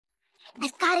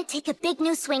I've gotta take a big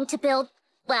new swing to build,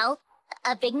 well,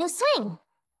 a big new swing.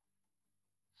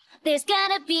 There's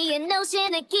gotta be an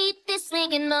ocean to keep this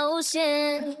swing in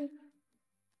motion.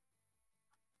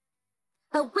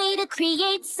 A way to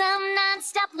create some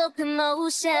non-stop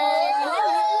locomotion.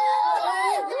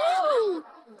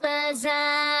 'Cause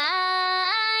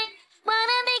I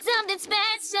wanna make something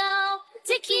special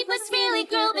to keep us really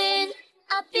grooving.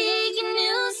 A big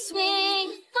new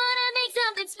swing. Wanna make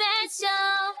something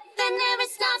special that never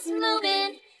stops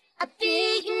moving. A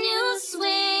big new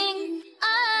swing.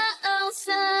 Oh,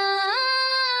 something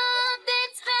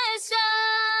special.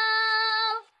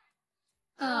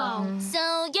 Oh. So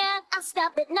yeah, I'll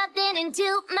stop at nothing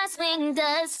until my swing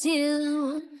does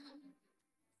too.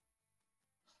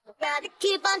 Gotta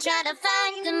keep on trying to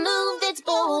find a move that's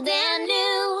bold and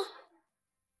new.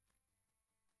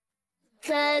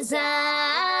 'Cause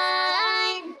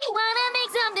I wanna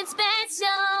make something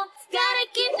special. Gotta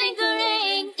keep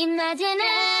tinkering, imagine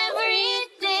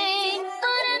everything.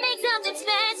 Wanna make something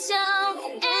special,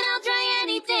 and I'll try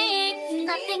anything.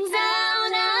 Nothing's out.